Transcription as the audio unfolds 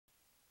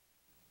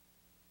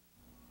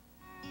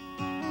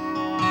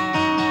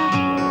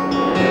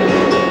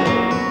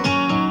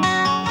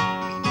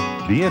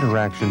The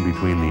interaction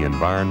between the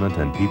environment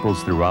and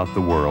peoples throughout the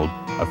world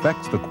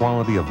affects the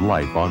quality of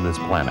life on this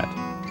planet.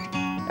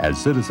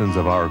 As citizens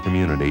of our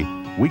community,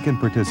 we can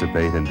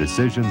participate in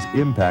decisions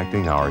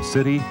impacting our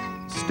city,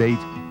 state,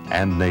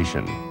 and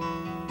nation.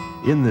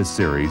 In this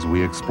series,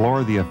 we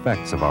explore the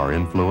effects of our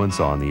influence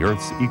on the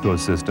Earth's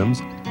ecosystems,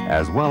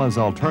 as well as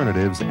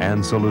alternatives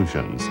and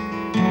solutions.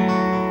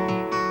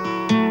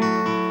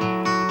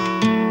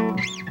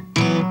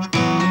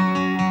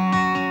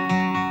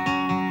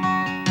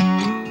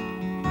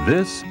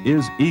 This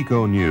is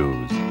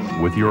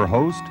Econews with your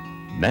host,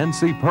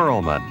 Nancy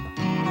Pearlman.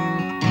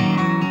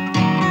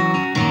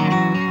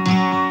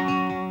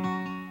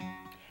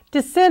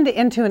 Descend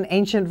into an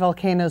ancient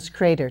volcano's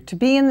crater to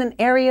be in an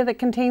area that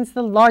contains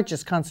the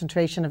largest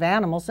concentration of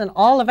animals in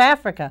all of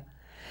Africa.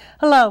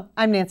 Hello,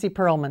 I'm Nancy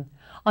Pearlman.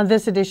 On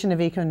this edition of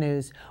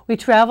Econews, we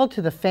travel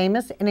to the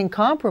famous and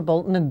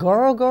incomparable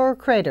Ngorongoro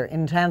crater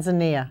in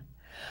Tanzania.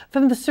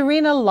 From the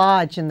Serena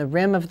Lodge in the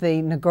rim of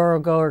the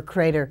Ngorongoro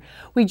crater,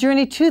 we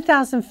journey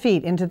 2,000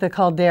 feet into the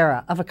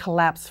caldera of a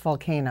collapsed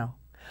volcano.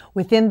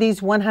 Within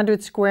these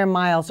 100 square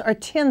miles are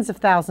tens of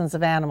thousands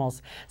of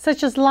animals,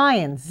 such as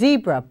lion,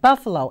 zebra,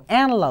 buffalo,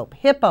 antelope,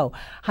 hippo,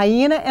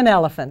 hyena, and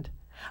elephant.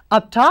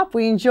 Up top,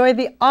 we enjoy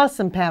the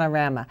awesome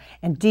panorama,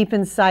 and deep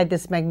inside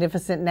this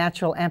magnificent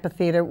natural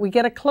amphitheater, we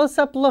get a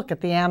close-up look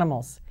at the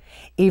animals.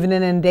 Even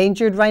an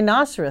endangered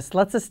rhinoceros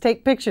lets us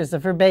take pictures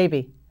of her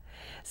baby.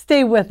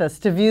 Stay with us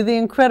to view the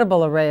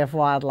incredible array of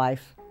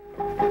wildlife.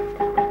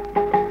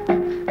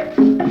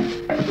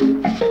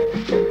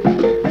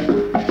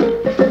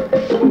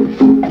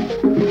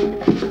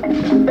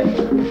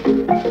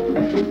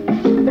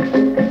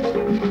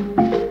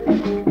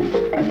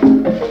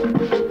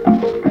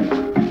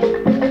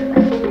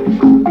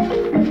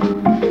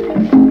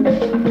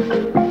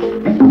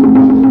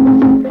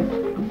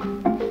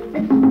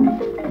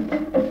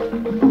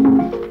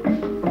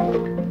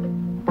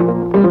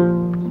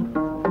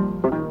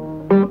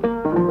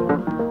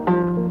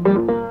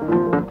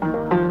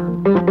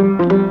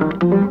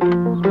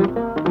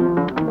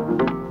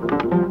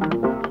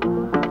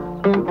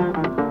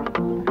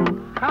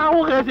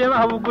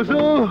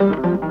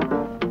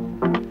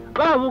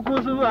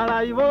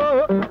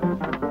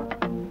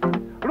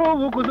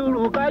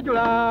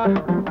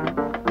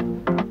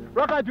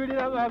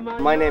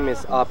 My name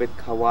is Abid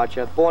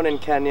Khawaja, born in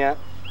Kenya,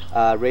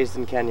 raised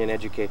in Kenya and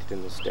educated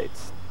in the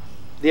States.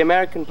 The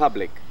American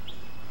public,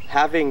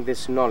 having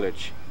this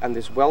knowledge and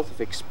this wealth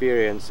of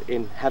experience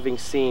in having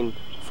seen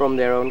from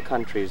their own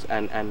countries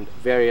and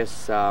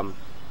various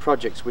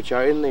projects which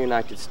are in the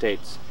United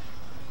States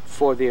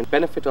for the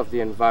benefit of the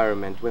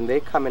environment, when they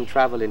come and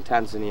travel in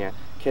Tanzania,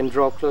 can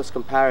draw close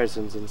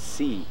comparisons and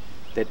see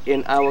that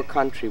in our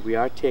country we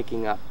are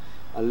taking up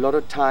a lot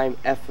of time,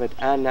 effort,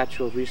 and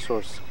natural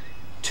resource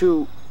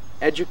to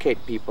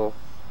educate people,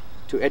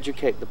 to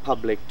educate the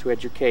public, to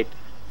educate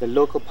the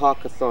local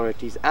park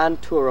authorities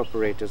and tour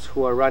operators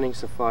who are running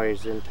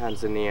safaris in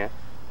Tanzania,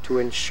 to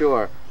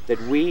ensure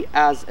that we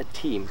as a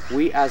team,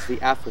 we as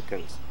the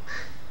Africans,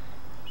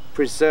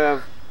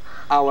 preserve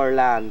our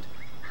land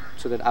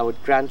so that our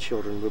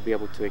grandchildren will be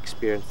able to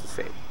experience the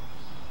same.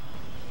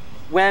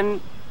 When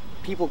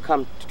people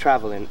come to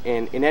travel in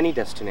any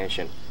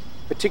destination,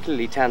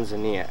 particularly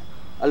Tanzania,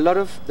 a lot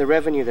of the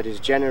revenue that is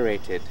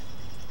generated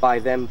by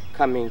them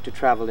coming to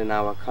travel in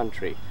our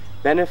country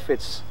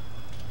benefits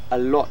a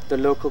lot the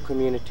local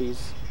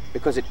communities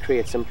because it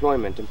creates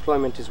employment.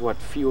 Employment is what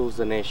fuels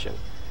the nation,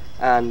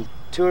 and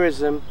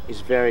tourism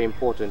is very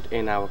important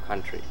in our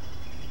country.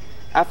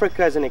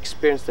 Africa is an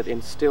experience that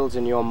instills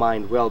in your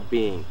mind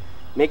well-being,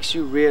 makes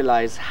you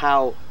realize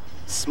how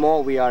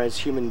small we are as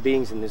human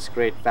beings in this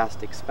great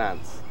vast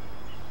expanse,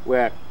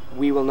 where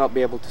we will not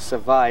be able to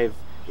survive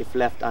if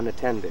left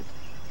unattended.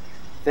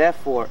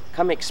 Therefore,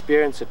 come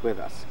experience it with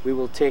us. We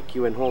will take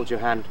you and hold your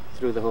hand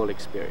through the whole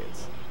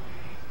experience.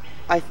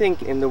 I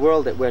think in the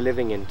world that we're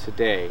living in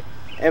today,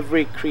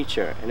 every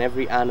creature and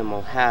every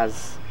animal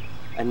has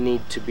a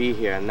need to be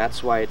here, and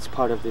that's why it's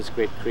part of this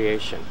great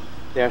creation.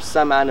 There are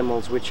some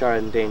animals which are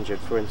endangered,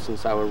 for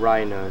instance our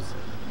rhinos,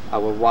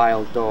 our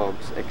wild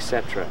dogs,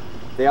 etc.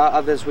 There are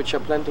others which are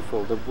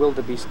plentiful, the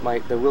wildebeest,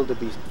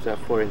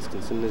 for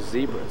instance, and the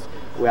zebras.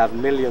 We have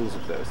millions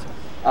of those.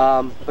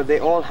 But they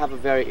all have a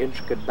very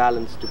intricate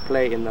balance to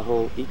play in the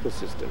whole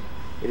ecosystem.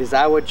 It is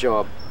our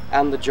job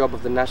and the job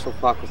of the national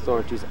park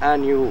authorities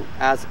and you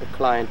as a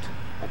client,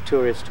 a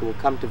tourist who will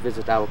come to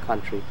visit our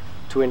country,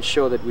 to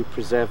ensure that we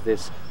preserve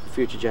this for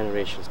future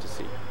generations to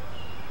see.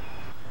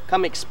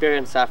 Come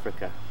experience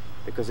Africa,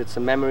 because it's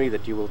a memory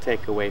that you will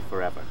take away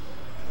forever.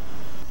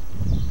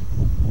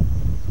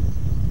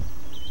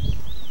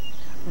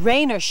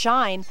 Rain or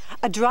shine,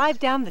 a drive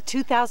down the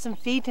 2,000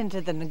 feet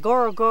into the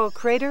Ngorongoro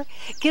crater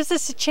gives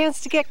us a chance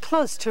to get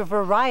close to a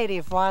variety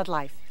of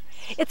wildlife.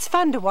 It's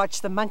fun to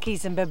watch the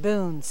monkeys and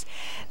baboons,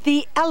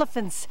 the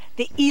elephants,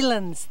 the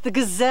elands, the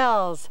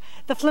gazelles,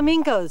 the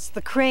flamingos,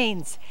 the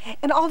cranes,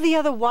 and all the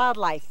other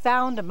wildlife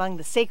found among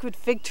the sacred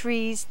fig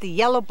trees, the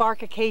yellow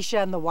bark acacia,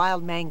 and the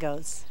wild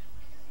mangoes.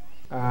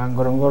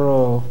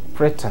 Ngorongoro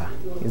crater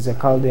is a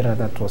caldera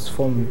that was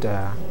formed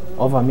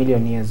over 1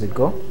 million years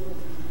ago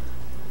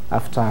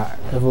after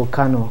a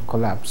volcano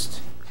collapsed.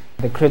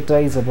 The crater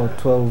is about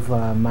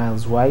 12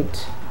 miles wide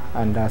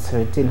and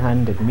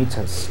 1,700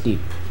 meters deep.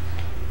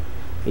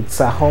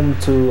 It's a home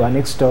to an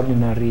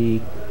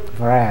extraordinary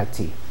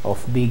variety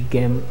of big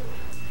game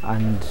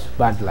and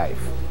bird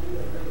life.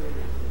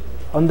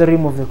 On the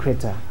rim of the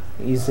crater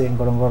is a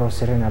Ngorongoro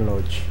Serena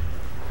Lodge,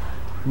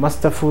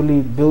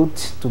 masterfully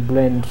built to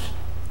blend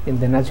in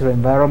the natural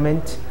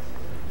environment.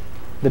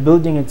 The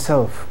building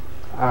itself,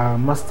 a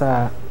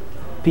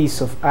masterpiece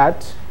of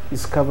art,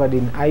 is covered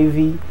in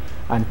ivy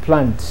and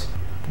plant.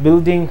 The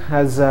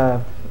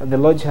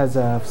lodge has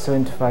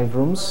 75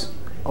 rooms,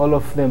 all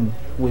of them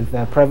with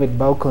private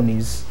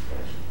balconies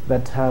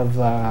that have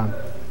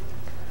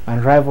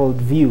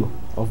unrivaled view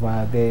of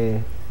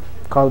the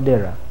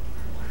caldera,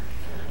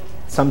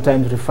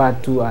 sometimes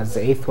referred to as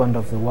the eighth wonder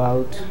of the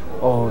world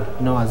or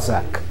Noah's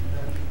Ark.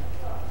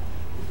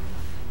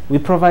 We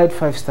provide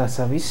 5-star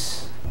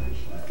service.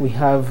 We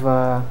have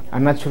a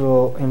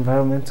natural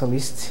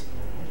environmentalist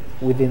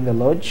within the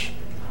lodge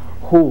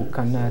who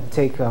can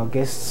take our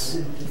guests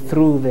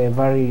through the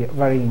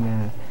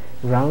varying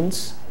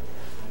rounds,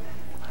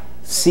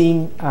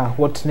 seeing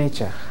what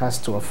nature has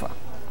to offer.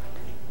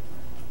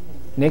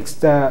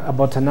 Next,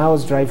 about an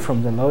hour's drive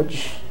from the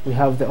lodge, we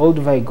have the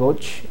Olduvai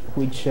Gorge,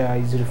 which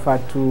is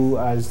referred to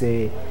as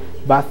the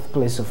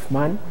birthplace of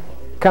man.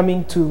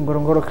 Coming to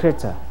Ngorongoro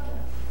crater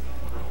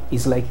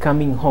is like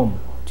coming home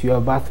to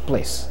your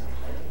birthplace,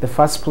 the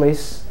first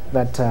place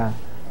that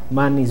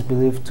man is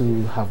believed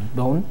to have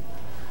born.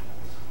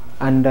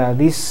 And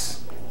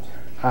this,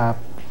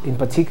 in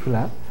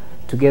particular,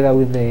 together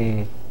with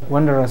the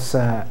wondrous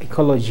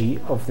ecology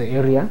of the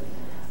area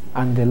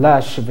and the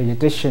lush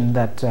vegetation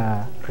that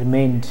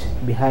remained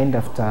behind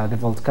after the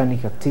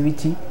volcanic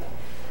activity,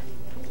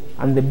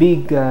 and the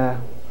big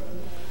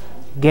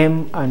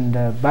game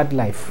and bird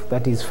life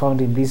that is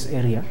found in this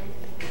area,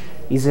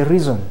 is a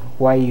reason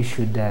why you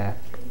should,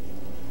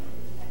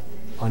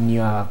 on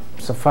your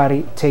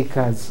safari, take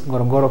as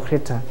Ngorongoro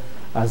crater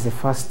as the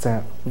first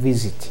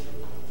visit.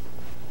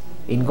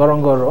 In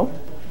Ngorongoro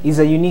is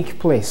a unique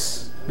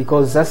place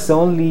because that's the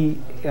only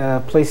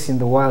place in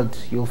the world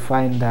you'll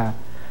find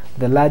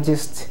the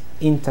largest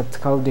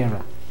intact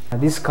caldera.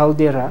 This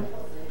caldera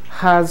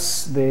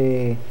has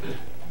the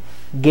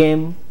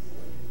game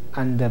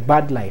and the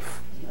bird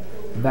life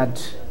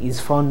that is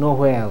found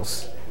nowhere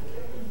else.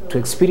 To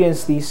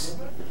experience this,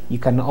 you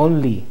can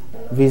only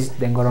visit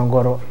the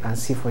Ngorongoro and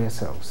see for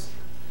yourselves.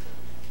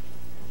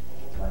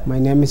 My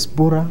name is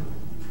Bura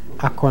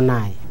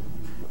Akonai.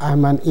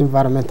 I'm an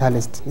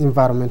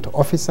environmental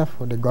officer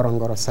for the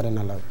Ngorongoro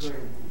Serena Lodge.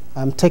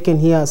 I'm taken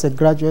here as a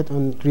graduate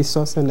on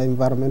resource and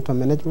environmental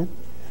management.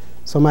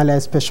 Somalia, I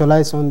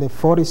specialize on the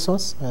 4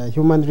 resources: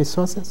 human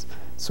resources,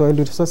 soil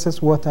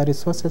resources, water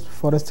resources,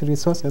 forest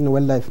resources, and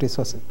wildlife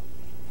resources.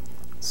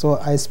 So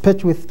I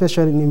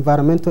special in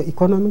environmental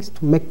economics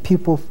to make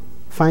people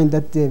find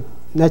that the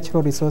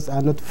natural resources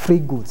are not free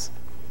goods.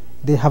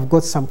 They have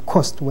got some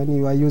cost when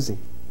you are using.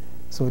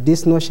 So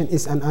this notion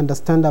is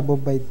understandable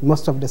by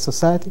most of the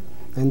society,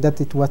 and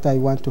that is what I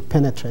want to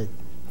penetrate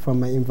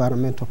from my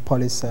environmental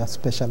policy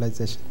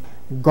specialization.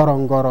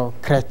 Ngorongoro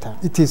crater.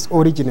 It is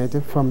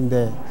originated from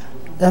the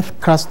earth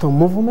crust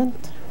movement,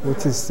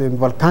 which is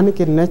volcanic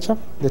in nature.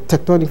 The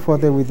tectonic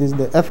force within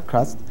the earth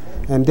crust,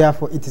 and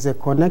therefore it is a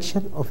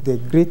connection of the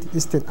Great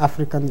Eastern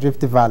African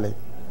Rift Valley.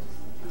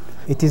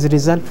 It is a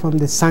result from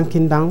the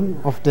sunken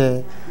down of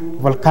the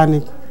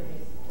volcanic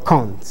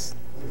cones.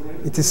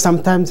 It is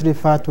sometimes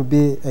referred to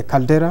be a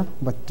caldera,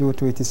 but due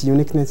to its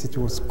uniqueness, it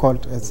was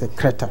called as a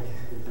crater.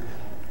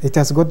 It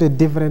has got a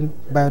different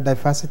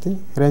biodiversity,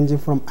 ranging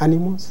from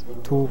animals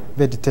to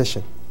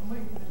vegetation.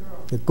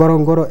 The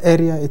Ngorongoro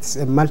area, it's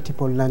a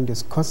multiple land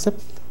use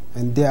concept,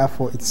 and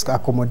therefore it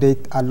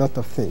accommodates a lot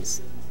of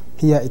things.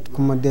 Here it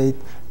accommodates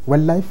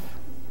wildlife,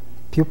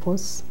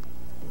 pupils,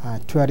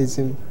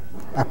 tourism,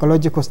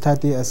 ecological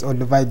study as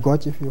Olduvai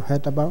Gorge, if you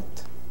heard about.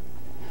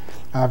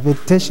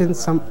 Vegetation,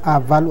 some are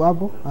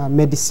valuable,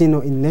 medicinal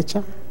in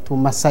nature to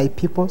Maasai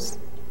peoples,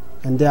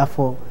 and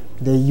therefore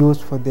they use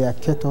for their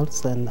cattle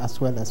and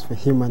as well as for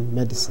human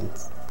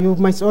medicines. You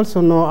might also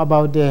know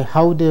about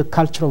how the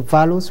cultural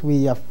values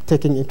we are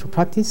taking into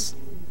practice.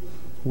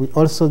 We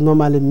also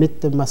normally meet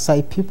the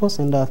Maasai peoples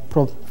and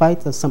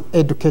provide some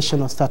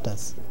educational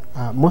status.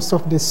 Most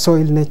of the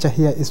soil nature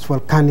here is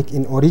volcanic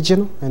in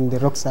origin, and the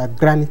rocks are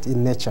granite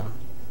in nature.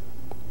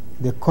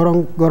 The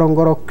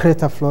Ngorongoro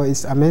crater floor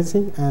is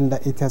amazing, and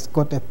it has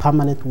got a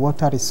permanent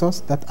water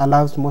resource that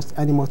allows most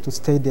animals to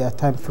stay their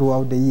time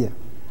throughout the year.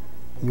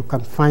 You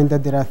can find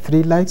that there are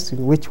 3 lakes,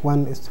 in which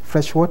one is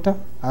fresh water,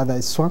 other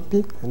is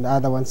swampy, and the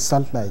other one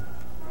salt lake.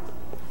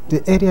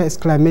 The area is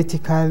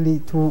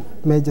climatically 2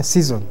 major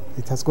seasons.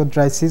 It has got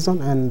dry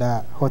season and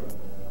hot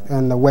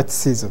and wet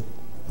season.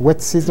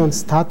 Wet season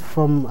starts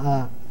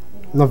from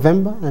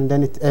November, and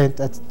then it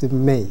ends at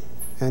May,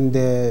 and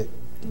the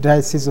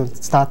dry season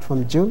starts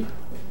from June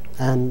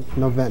and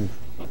November.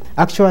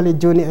 Actually,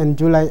 June and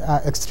July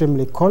are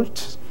extremely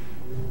cold,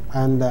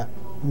 and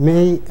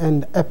May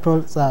and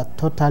April are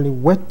totally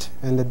wet,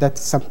 and that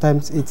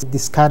sometimes it's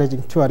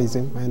discouraging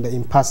tourism and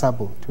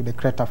impassable to the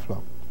crater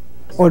floor.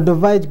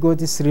 Olduvai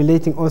Gorge is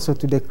relating also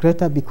to the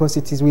crater because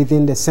it is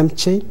within the same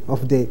chain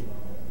of the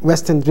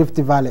Western Rift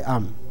Valley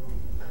arm.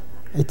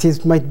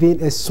 Might be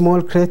a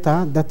small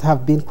crater that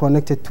have been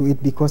connected to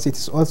it because it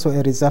is also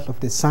a result of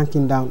the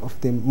sunken down of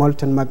the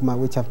molten magma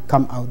which have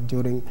come out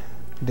during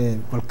the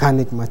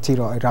volcanic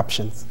material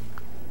eruptions.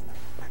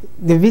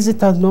 The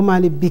visitors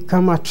normally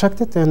become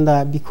attracted,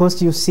 and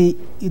because you see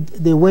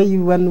the way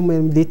you want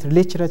to read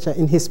literature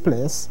in his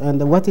place,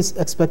 and what is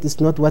expected is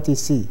not what you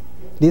see.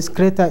 This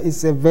crater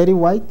is very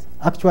wide.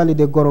 Actually,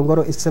 the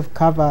Ngorongoro itself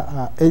covers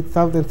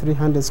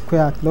 8,300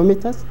 square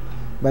kilometers,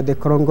 but the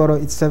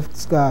Ngorongoro itself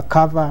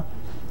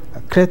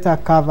crater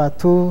cover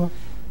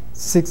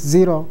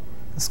 260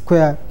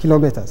 square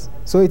kilometers.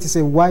 So it is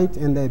a wide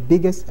and the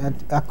biggest, and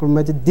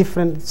accommodated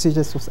different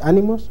species of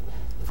animals,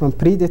 from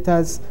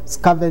predators,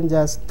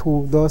 scavengers,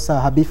 to those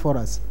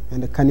herbivorous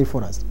and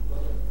carnivorous.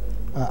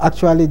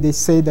 Actually, they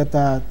say that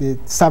the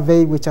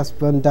survey which has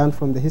been done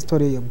from the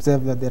history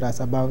observed that there is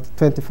about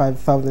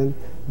 25,000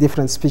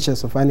 different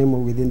species of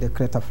animal within the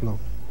crater floor.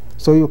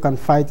 So you can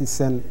find it's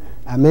an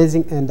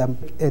amazing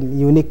and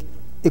unique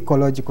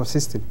ecological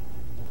system.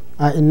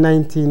 In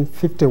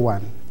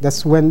 1951,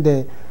 that's when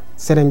the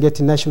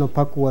Serengeti National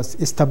Park was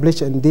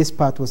established, and this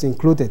part was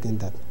included in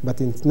that.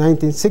 But in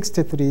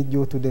 1963,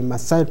 due to the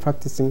Maasai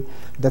practicing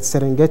that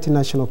Serengeti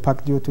National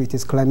Park, due to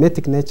its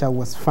climatic nature,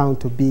 was found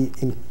to be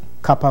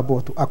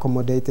incapable to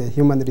accommodate a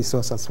human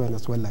resource as well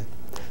as wildlife.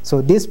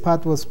 So this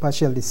part was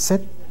partially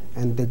set,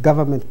 and the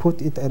government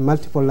put it in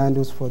multiple land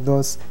use for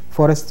those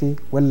forestry,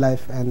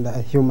 wildlife, and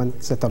human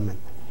settlement.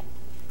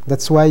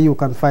 That's why you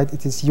can find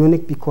it is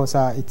unique, because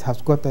it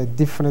has got a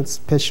different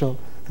special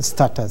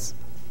status.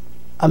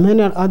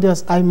 Many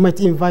others, I might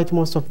invite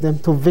most of them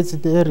to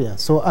visit the area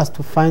so as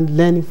to find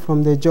learning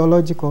from the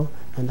geological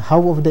and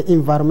how of the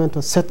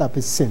environmental setup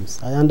it seems.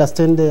 I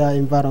understand they are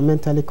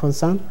environmentally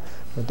concerned,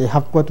 but they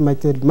have got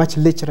much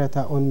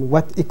literature on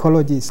what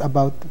ecology is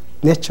about,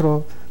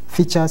 natural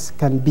features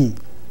can be.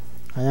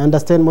 I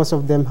understand most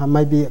of them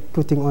might be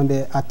putting on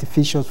the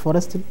artificial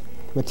forestry,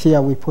 but here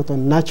we put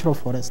on natural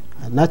forest,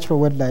 natural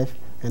wildlife,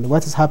 and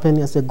what is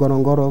happening as the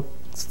Ngorongoro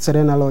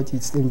Serena Lodge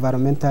is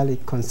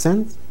environmentally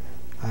concerned,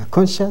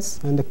 conscious,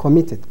 and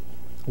committed.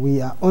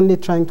 We are only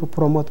trying to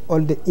promote all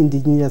the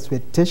indigenous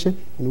vegetation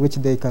in which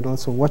they can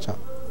also watch out.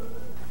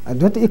 And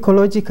that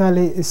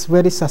ecologically is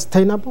very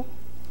sustainable,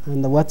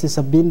 and what is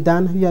being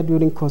done here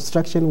during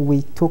construction,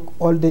 we took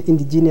all the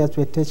indigenous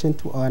vegetation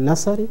to our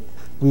nursery.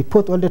 We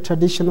put all the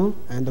traditional,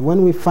 and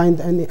when we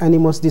find any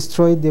animals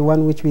destroyed, the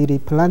one which we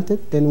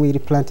replanted, then we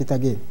replant it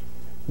again.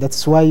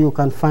 That's why you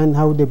can find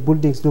how the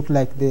buildings look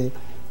like the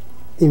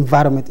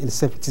environment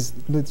itself.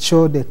 It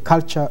shows the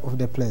culture of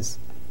the place.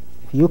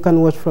 You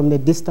can watch from the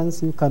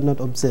distance, you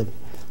cannot observe.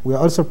 We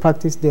also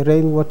practice the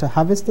rainwater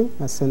harvesting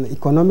as an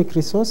economic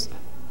resource,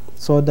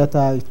 so that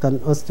it can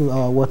also do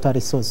our water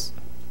resource.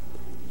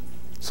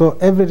 So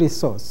every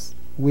resource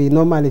we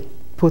normally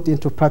put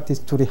into practice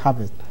to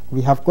reharvest.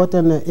 We have got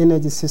an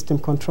energy system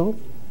control,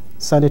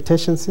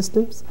 sanitation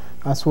systems,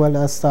 as well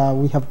as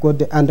we have got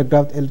the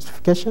underground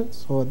electrification,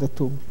 so that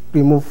to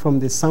remove from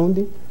the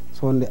sounding,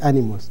 so on the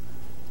animals.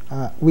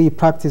 We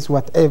practice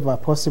whatever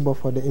possible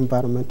for the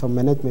environmental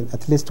management,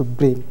 at least to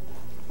bring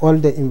all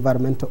the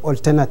environmental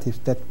alternatives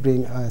that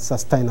bring a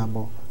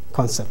sustainable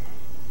concept.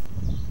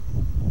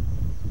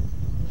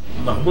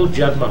 Mahmoud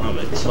Jad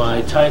Mohammed.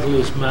 My title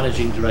is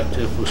Managing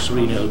Director for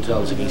Serena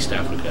Hotels in East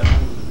Africa.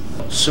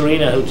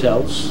 Serena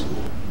Hotels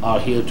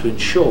are here to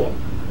ensure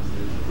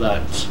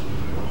that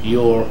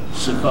your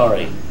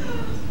safari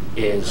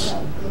is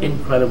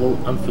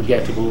incredible,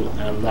 unforgettable,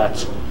 and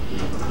that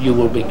you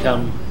will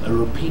become a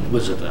repeat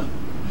visitor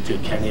to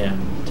Kenya,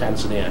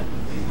 Tanzania,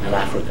 and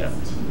Africa,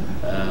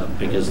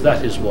 because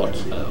that is what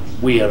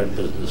we are in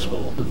business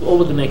for.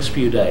 Over the next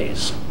few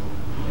days,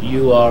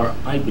 you are,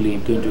 I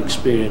believe, going to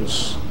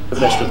experience the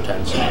best of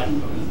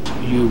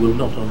Tanzania. You will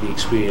not only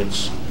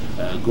experience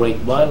great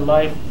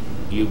wildlife,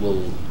 you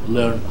will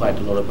learn quite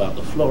a lot about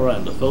the flora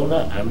and the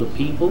fauna and the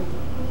people,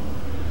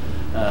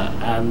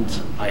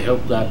 and I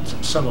hope that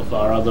some of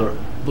our other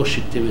bush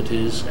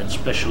activities and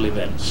special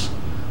events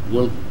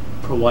will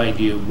provide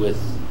you with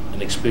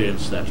an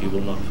experience that you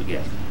will not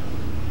forget.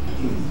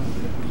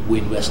 We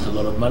invest a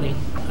lot of money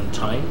and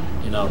time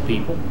in our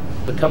people.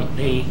 The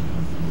company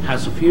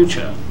has a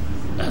future,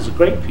 has a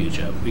great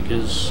future,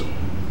 because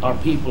our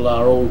people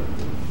are all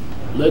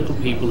local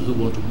people who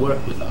want to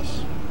work with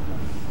us.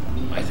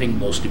 I think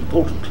most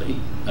importantly,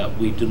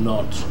 we do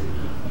not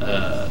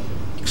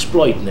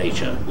exploit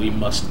nature. We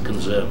must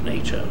conserve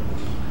nature.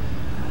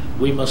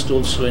 We must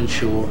also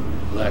ensure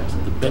that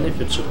the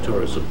benefits of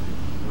tourism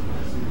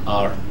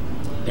are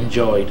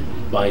enjoyed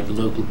by the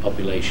local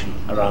population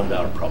around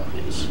our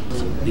properties.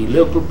 The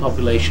local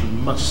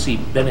population must see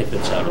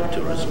benefits out of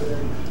tourism,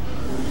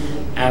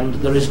 and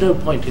there is no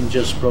point in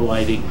just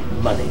providing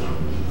money.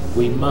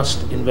 We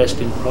must invest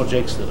in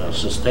projects that are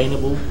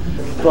sustainable.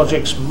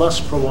 Projects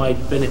must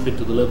provide benefit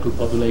to the local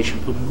population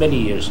for many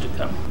years to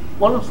come.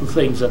 One of the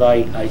things that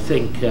I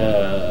think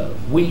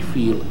we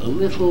feel a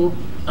little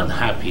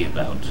unhappy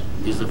about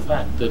is the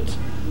fact that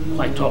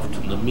quite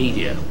often the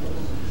media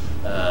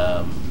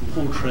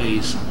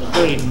portrays a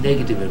very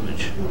negative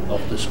image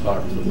of this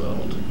part of the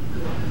world.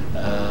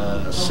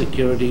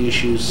 Security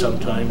issues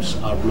sometimes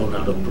are blown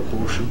out of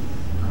proportion.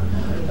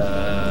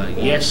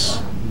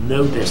 Yes,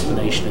 no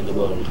destination in the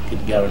world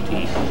can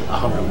guarantee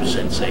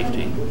 100%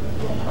 safety.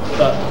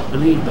 But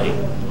believe me,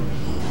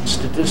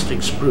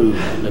 statistics prove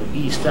that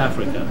East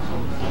Africa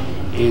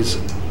is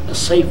a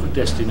safer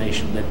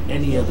destination than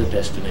any other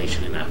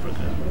destination in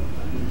Africa.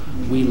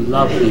 We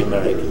love the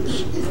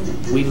Americans.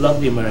 We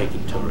love the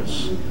American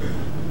tourists.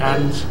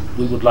 And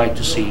we would like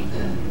to see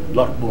a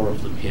lot more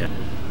of them here.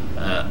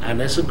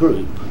 And as a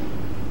group,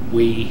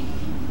 we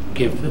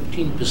give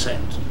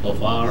 15%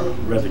 of our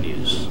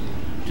revenues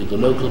to the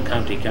local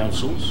county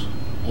councils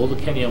or the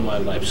Kenya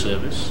Wildlife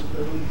Service,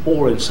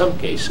 or in some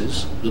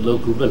cases, the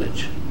local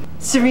village.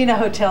 Serena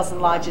Hotels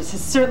and Lodges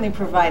has certainly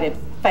provided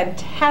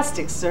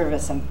fantastic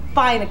service and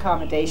fine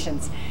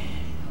accommodations,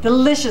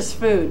 delicious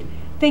food.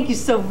 Thank you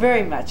so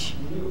very much.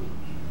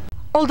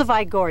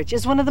 Olduvai Gorge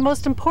is one of the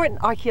most important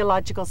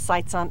archaeological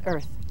sites on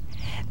Earth.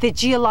 The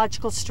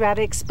geological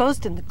strata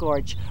exposed in the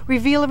gorge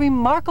reveal a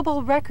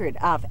remarkable record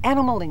of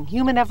animal and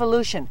human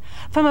evolution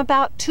from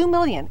about 2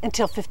 million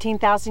until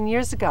 15,000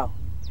 years ago.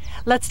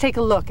 Let's take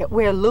a look at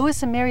where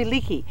Louis and Mary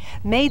Leakey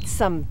made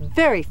some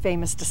very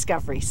famous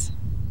discoveries.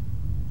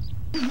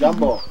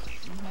 Jambo,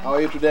 how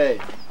are you today?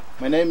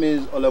 My name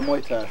is Ole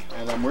Moita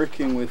and I'm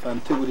working with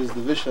Antiquities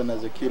Division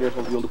as a curator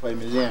of the Olduvai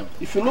Museum.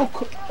 If you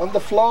look on the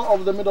floor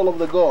of the middle of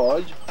the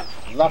gorge,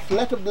 the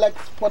flat black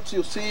spots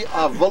you see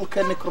are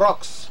volcanic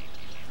rocks,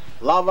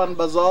 lava and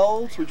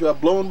basalts which were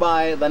blown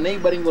by the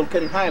neighboring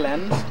volcanic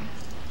highlands.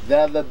 They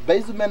are the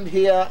basement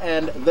here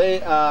and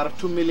they are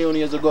 2 million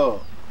years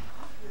ago.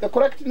 The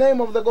correct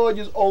name of the gorge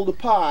is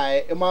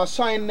Olduvai, a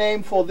Maasai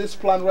name for this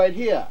plant right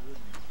here,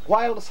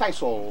 wild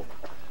sisal.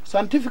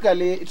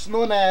 Scientifically, it's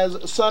known as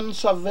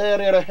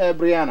Sansevieria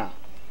hebriana.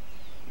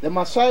 The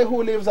Maasai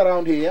who lives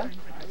around here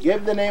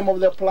gave the name of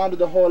the plant to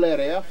the whole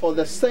area, for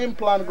the same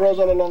plant grows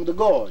all along the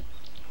gorge.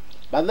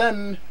 But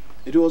then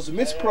it was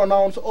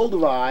mispronounced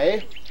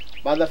Olduvai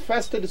by the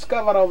first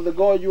discoverer of the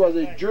gorge, who was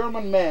a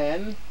German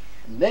man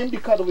named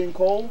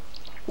Econews,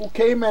 who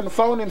came and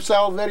found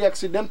himself very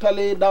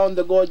accidentally down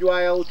the gorge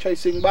while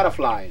chasing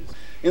butterflies.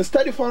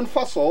 Instead, he found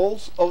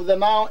fossils of the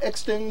now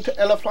extinct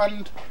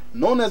elephant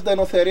known as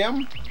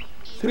Dinotherium,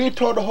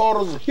 three-toed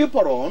horse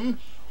Hipporon,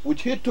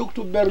 which he took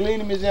to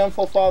Berlin Museum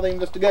for further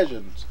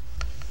investigations.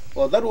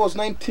 Well, that was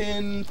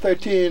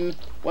 1913,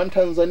 when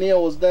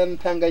Tanzania was then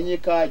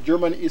Tanganyika,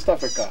 German East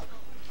Africa.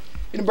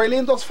 In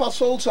Berlin, those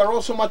fossils are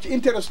also much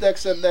interested,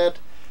 except that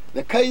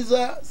the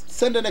Kaiser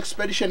sent an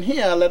expedition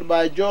here led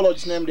by a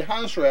geologist named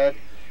Hans Reck,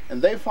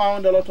 and they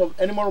found a lot of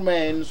animal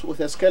remains with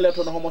a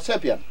skeleton of Homo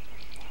sapien.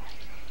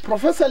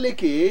 Professor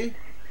Leakey,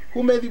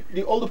 who made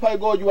the Olduvai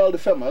Gorge world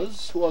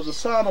famous, who was the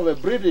son of a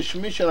British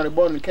missionary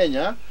born in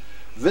Kenya,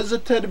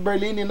 visited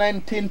Berlin in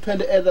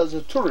 1928 as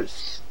a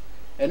tourist,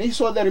 and he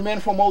saw the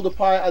remains from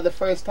Olduvai at the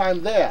first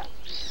time there.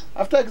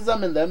 After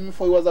examining them,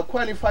 for he was a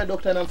qualified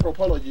doctor in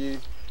anthropology,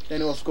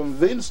 then he was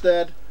convinced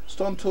that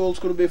stone tools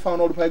could be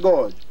found in Olduvai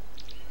Gorge.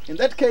 In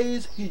that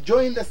case, he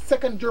joined the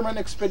second German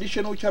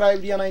expedition, which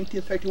arrived here in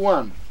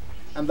 1931,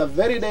 and the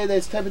very day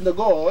they stepped in the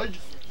gorge,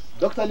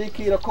 Dr.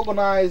 Leakey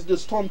recognized the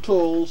stone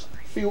tools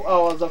few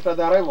hours after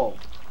the arrival.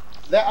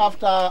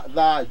 Thereafter,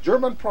 the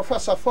German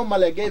professor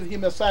formally gave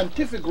him a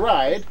scientific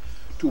ride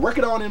to work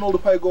down in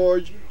Olduvai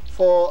Gorge,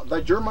 for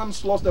the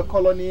Germans lost the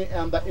colony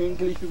and the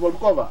English people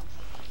took over.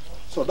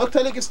 So Dr.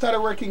 Leakey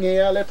started working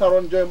here, later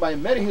on joined by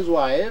Mary, his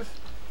wife,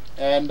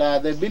 and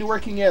they've been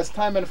working here as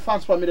time and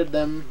funds permitted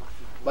them,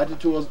 but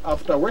it was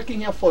after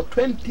working here for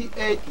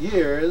 28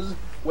 years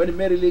when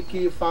Mary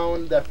Leakey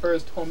found the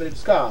first hominid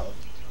skull.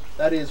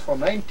 That is from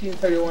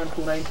 1931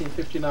 to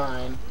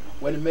 1959,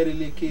 when Mary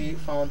Leakey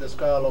found the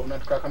skull of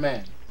Nutcracker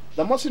Man.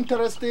 The most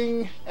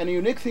interesting and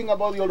unique thing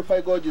about the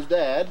Olduvai Gorge is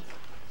that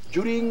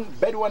during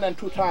bed 1 and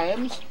 2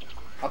 times,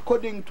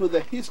 according to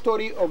the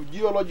history of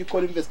geological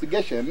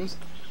investigations,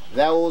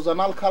 there was an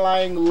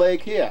alkaline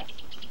lake here.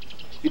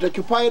 It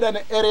occupied an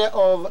area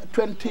of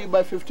 20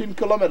 by 15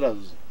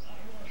 kilometers.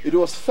 It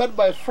was fed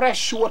by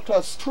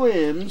freshwater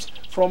streams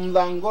from the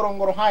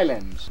Ngorongoro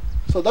highlands.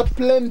 So that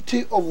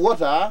plenty of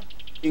water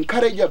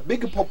encouraged a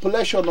big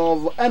population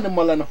of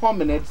animal and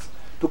hominids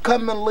to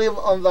come and live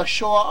on the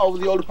shore of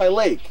the Olduvai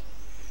Lake.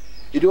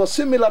 It was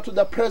similar to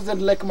the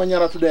present Lake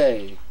Manyara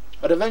today,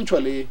 but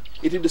eventually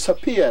it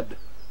disappeared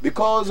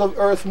because of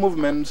earth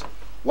movements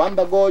when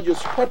the gorge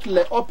was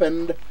partly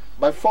opened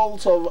by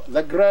faults of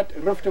the Great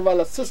Rift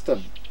Valley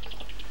system.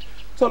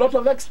 So a lot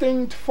of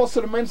extinct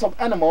fossil remains of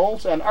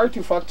animals and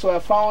artifacts were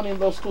found in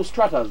those two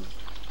stratas.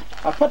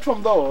 Apart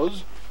from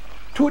those,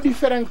 2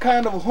 different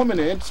kinds of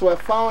hominids were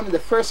found in the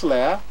first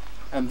layer,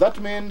 and that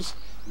means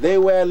they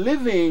were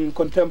living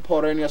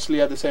contemporaneously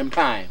at the same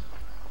time.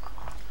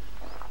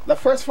 The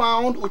first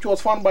found, which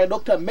was found by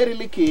Dr. Mary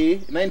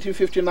Leakey in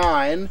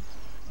 1959,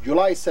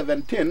 July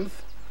 17th,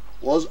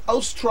 was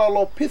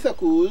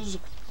Australopithecus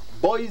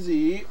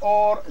boise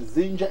or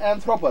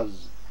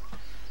Zinjanthropus.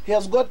 He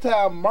has got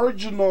a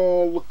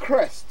marginal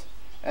crest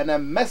and a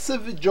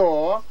massive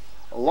jaw,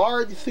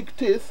 large thick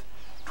teeth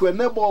to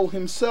enable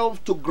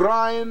himself to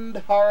grind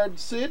hard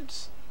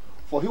seeds,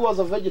 for he was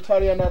a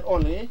vegetarian not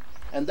only,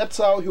 and that's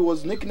how he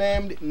was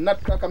nicknamed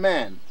Nutcracker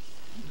Man.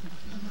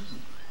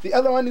 The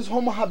other one is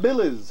Homo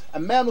habilis, a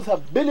man with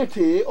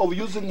ability of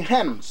using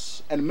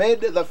hands, and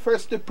made the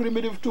first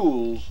primitive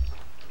tools,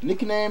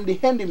 nicknamed the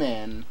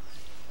Handyman,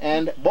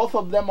 and both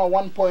of them are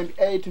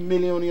 1.8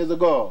 million years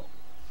ago.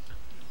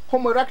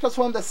 Homo erectus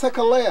found the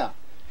second layer.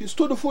 He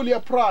stood fully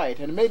upright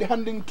and made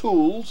hunting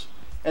tools,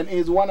 and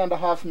is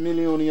 1.5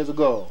 million years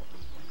ago.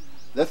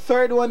 The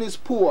third one is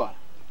poor,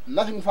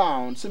 nothing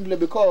found, simply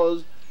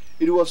because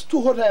it was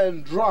too hot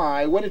and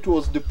dry when it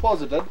was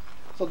deposited,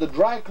 so the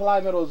dry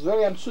climate was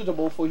very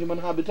unsuitable for human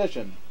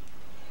habitation.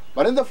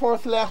 But in the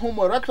fourth layer,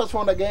 Homo erectus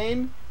found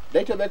again,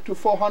 dated back to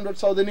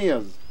 400,000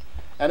 years.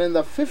 And in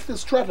the fifth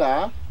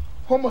strata,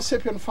 Homo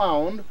sapien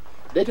found,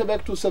 dated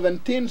back to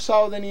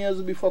 17,000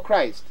 years before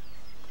Christ.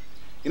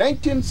 In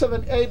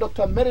 1978,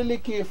 Dr. Mary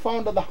Leakey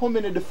found the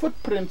hominid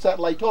footprints at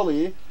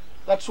Laetoli.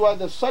 That's why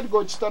the side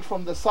goats start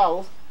from the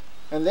south,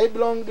 and they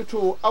belonged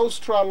to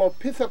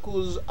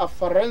Australopithecus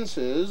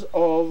afarensis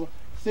of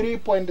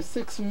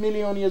 3.6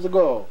 million years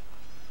ago.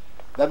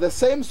 They're the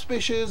same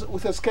species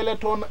with a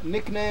skeleton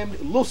nicknamed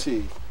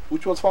Lucy,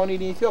 which was found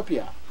in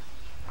Ethiopia.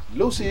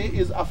 Lucy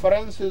is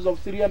afarensis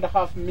of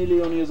 3.5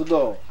 million years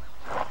ago.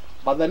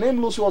 But the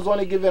name Lucy was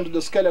only given to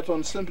the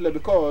skeleton simply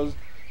because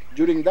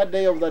during that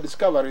day of the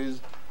discoveries,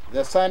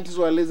 the scientists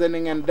were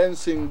listening and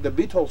dancing the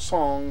Beatles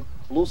song,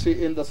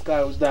 Lucy in the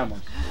Sky with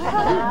Diamonds.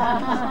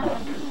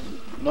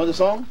 Know the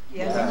song?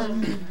 Yes.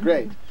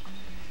 Great.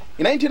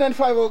 In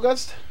 1995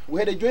 August, we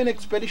had a joint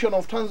expedition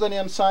of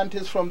Tanzanian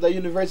scientists from the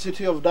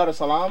University of Dar es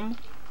Salaam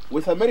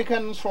with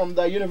Americans from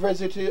the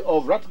University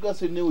of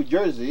Rutgers in New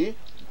Jersey,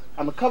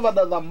 uncovered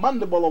the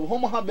mandible of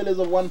Homo habilis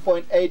of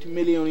 1.8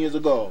 million years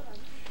ago.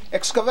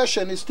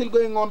 Excavation is still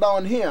going on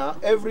down here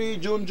every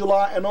June,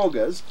 July and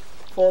August,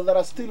 for there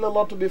are still a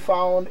lot to be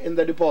found in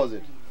the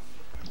deposit.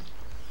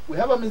 We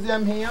have a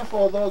museum here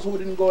for those who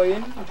didn't go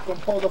in, which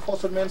compose the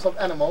fossil remains of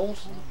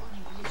animals,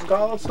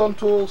 skulls, stone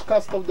tools,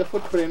 cast of the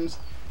footprints.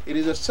 It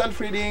is a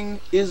self-reading,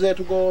 easy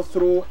to go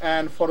through,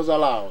 and photos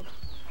allowed.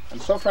 And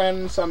so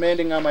friends, I'm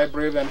ending my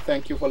brief and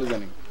thank you for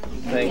listening.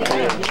 Thank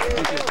you.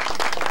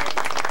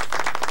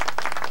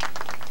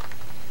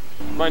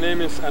 My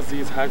name is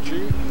Aziz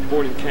Haji,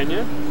 born in Kenya,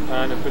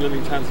 and I've been living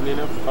in Tanzania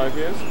now for 5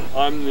 years.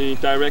 I'm the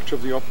director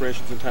of the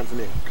operations in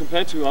Tanzania.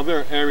 Compared to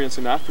other areas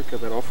in Africa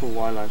that offer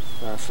wildlife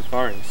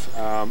safaris,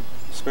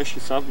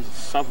 especially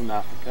southern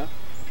Africa,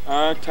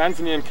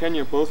 Tanzania and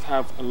Kenya both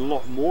have a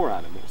lot more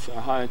animals,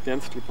 higher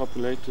density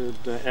populated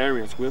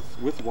areas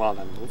with wild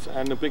animals,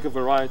 and a bigger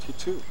variety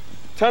too.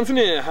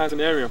 Tanzania has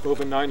an area of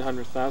over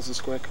 900,000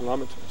 square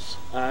kilometers,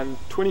 and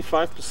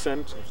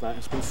 25% of that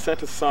has been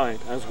set aside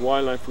as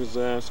wildlife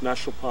reserves,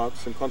 national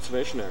parks and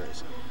conservation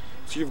areas.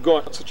 So you've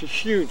got such a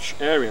huge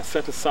area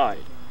set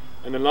aside,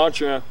 and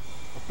a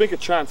bigger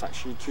chance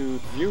actually to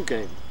view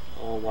game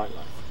or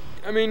wildlife.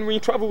 I mean, when you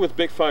travel with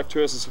Big 5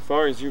 tours and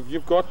safaris,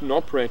 you've got an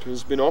operator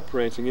who's been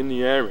operating in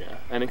the area,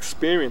 and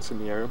experience in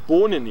the area,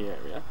 born in the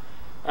area,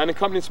 and the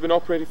company's been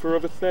operating for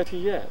over 30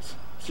 years.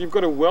 So you've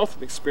got a wealth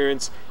of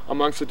experience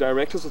amongst the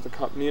directors of the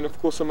company and of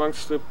course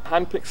amongst the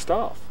hand-picked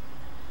staff.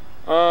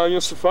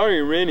 Your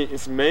safari really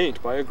is made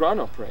by a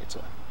ground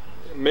operator.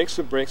 It makes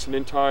or breaks an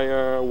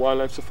entire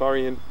wildlife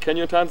safari in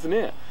Kenya and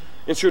Tanzania.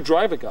 It's your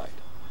driver guide.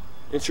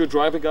 It's your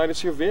driver guide,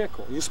 it's your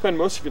vehicle. You spend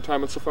most of your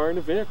time on safari in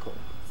a vehicle,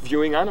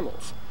 viewing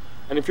animals.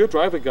 And if your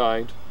driver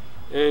guide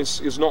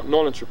is not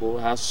knowledgeable,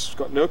 has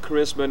got no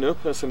charisma, no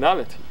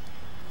personality,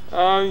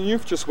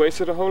 you've just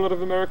wasted a whole lot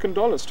of American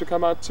dollars to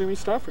come out to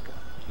East Africa.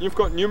 You've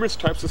got numerous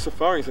types of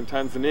safaris in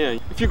Tanzania.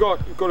 If you've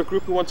got a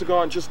group who want to go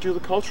out and just do the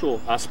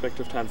cultural aspect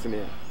of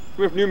Tanzania,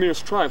 we have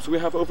numerous tribes. We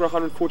have over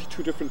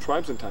 142 different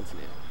tribes in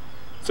Tanzania.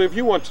 So if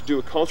you want to do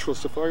a cultural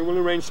safari, we'll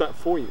arrange that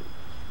for you.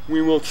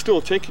 We will still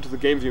take you to the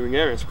game viewing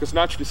areas, because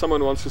naturally someone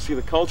who wants to see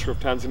the culture of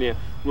Tanzania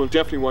will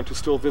definitely want to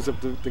still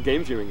visit the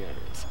game viewing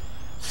areas.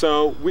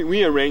 So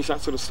we arrange that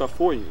sort of stuff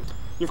for you.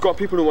 You've got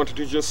people who want to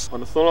do just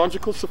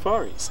ornithological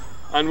safaris,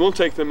 and we'll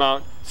take them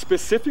out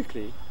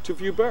specifically to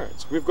view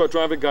birds. We've got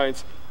driver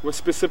guides who are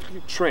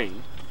specifically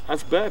trained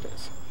as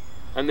birders,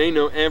 and they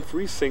know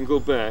every single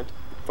bird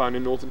found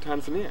in northern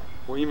Tanzania,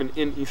 or even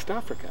in East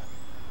Africa.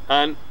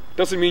 And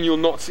doesn't mean you'll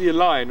not see a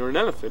lion or an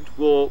elephant.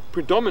 We'll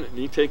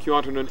predominantly take you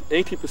out on an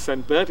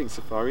 80% birding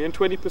safari and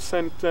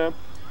 20%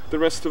 the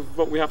rest of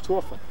what we have to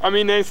offer. I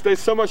mean, there's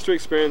so much to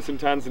experience in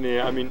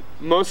Tanzania. I mean,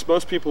 most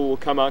people will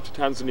come out to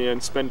Tanzania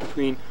and spend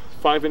between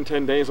 5 and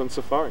 10 days on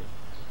safari.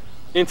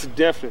 It's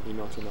definitely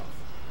not enough.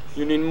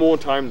 You need more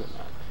time than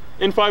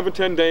that. In 5 or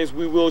 10 days,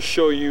 we will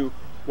show you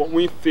what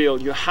we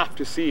feel you have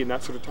to see in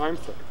that sort of time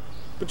frame.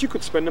 But you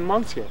could spend a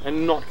month here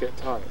and not get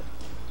tired.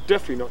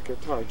 definitely not get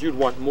tired. You'd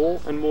want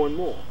more and more and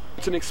more.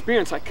 It's an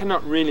experience I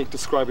cannot really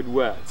describe in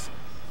words.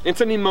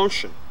 It's an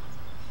emotion.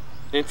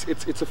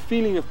 It's a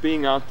feeling of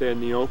being out there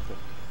in the open.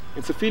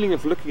 It's a feeling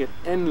of looking at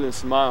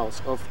endless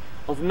miles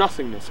of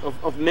nothingness,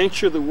 of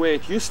nature the way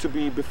it used to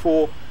be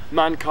before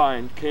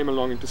mankind came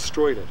along and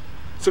destroyed it.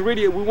 So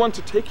really, we want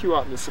to take you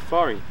out in the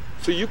safari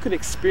so you can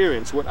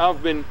experience what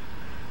I've been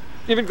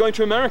even going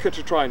to America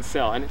to try and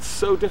sell, and it's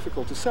so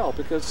difficult to sell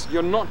because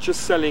you're not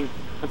just selling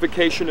a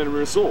vacation and a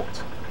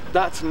resort.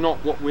 That's not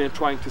what we're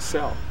trying to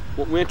sell.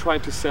 What we're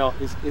trying to sell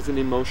is an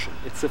emotion.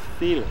 It's a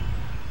feeling.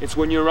 It's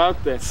when you're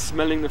out there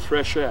smelling the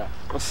fresh air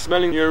or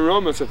smelling the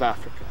aromas of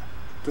Africa,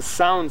 the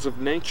sounds of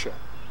nature,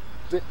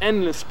 the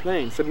endless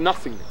plains, the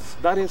nothingness.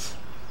 That is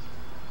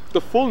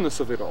the fullness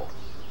of it all.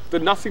 The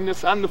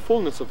nothingness and the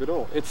fullness of it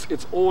all.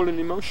 It's all in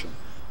emotion.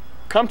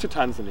 Come to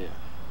Tanzania.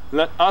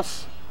 Let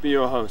us be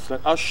your host.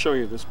 Let us show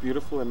you this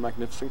beautiful and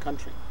magnificent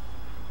country.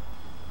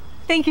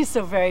 Thank you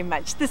so very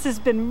much. This has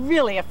been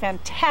really a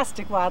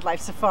fantastic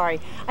wildlife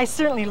safari. I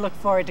certainly look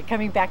forward to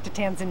coming back to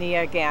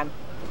Tanzania again.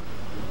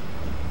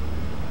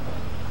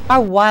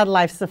 Our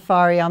wildlife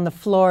safari on the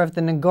floor of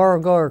the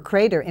Ngorongoro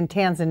crater in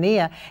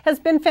Tanzania has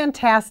been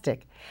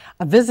fantastic.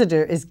 A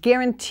visitor is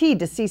guaranteed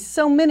to see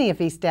so many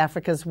of East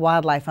Africa's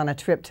wildlife on a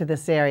trip to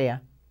this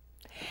area.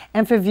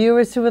 And for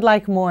viewers who would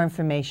like more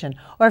information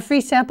or a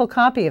free sample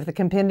copy of the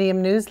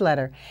Compendium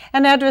newsletter,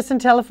 an address and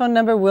telephone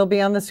number will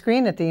be on the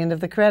screen at the end of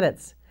the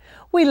credits.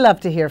 We love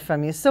to hear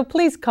from you, so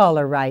please call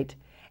or write.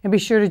 And be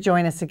sure to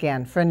join us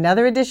again for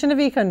another edition of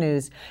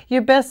Econews,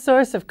 your best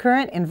source of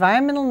current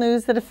environmental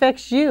news that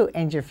affects you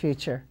and your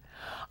future.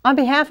 On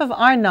behalf of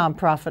our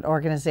nonprofit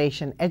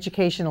organization,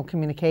 Educational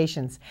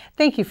Communications,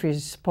 thank you for your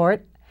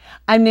support.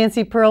 I'm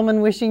Nancy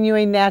Pearlman, wishing you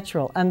a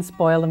natural,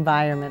 unspoiled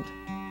environment.